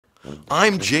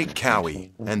I'm Jake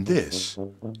Cowie, and this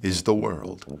is The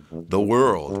World. The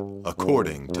World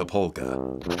According to Polka.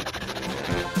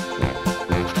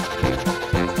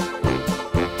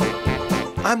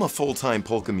 I'm a full-time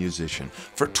polka musician.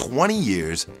 For 20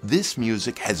 years, this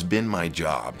music has been my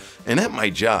job. And at my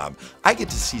job, I get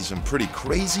to see some pretty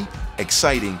crazy,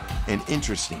 exciting, and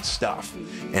interesting stuff.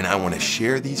 And I want to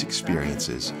share these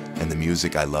experiences and the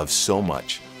music I love so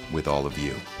much with all of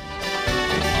you.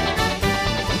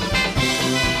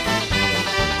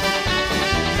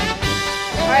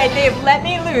 All right, they've let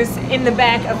me loose in the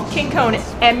back of King Kong.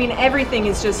 I mean, everything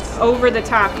is just over the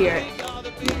top here.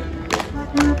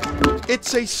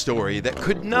 It's a story that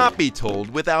could not be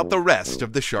told without the rest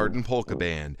of the Chardon Polka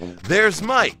Band. There's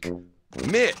Mike,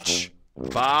 Mitch,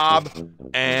 Bob,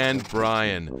 and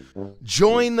Brian.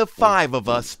 Join the 5 of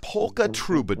us polka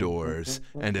troubadours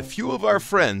and a few of our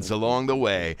friends along the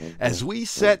way as we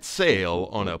set sail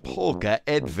on a polka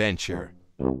adventure.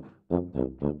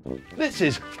 This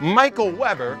is Michael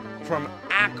Weber from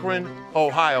Akron,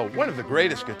 Ohio, one of the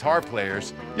greatest guitar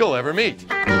players you'll ever meet.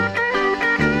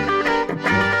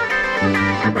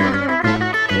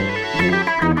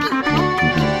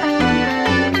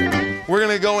 We're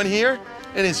gonna go in here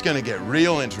and it's gonna get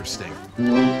real interesting.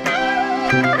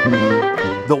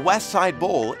 The West Side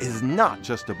Bowl is not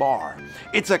just a bar.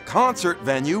 It's a concert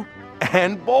venue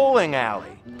and bowling alley.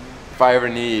 If I ever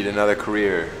need another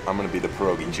career, I'm gonna be the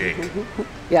pierogi Jake.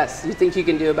 Yes, you think you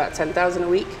can do about 10,000 a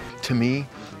week? To me,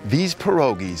 these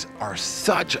pierogies are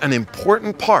such an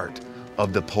important part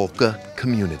of the polka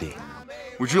community.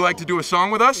 Would you like to do a song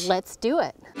with us? Let's do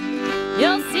it.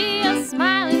 You'll see a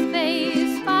smiling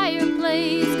face,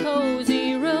 fireplace,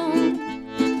 cozy room,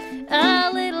 a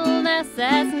little nest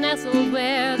that's nestled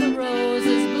where the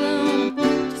roses bloom,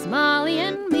 just Molly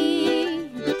and me.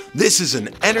 This is an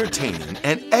entertaining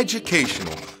and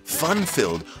educational,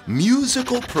 fun-filled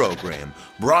musical program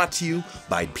brought to you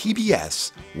by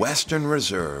PBS Western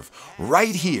Reserve,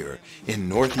 right here in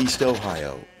Northeast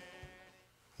Ohio.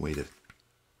 Wait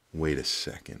a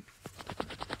second.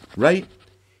 Right?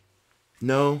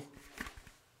 No.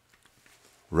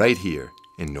 Right here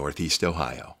in Northeast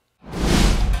Ohio.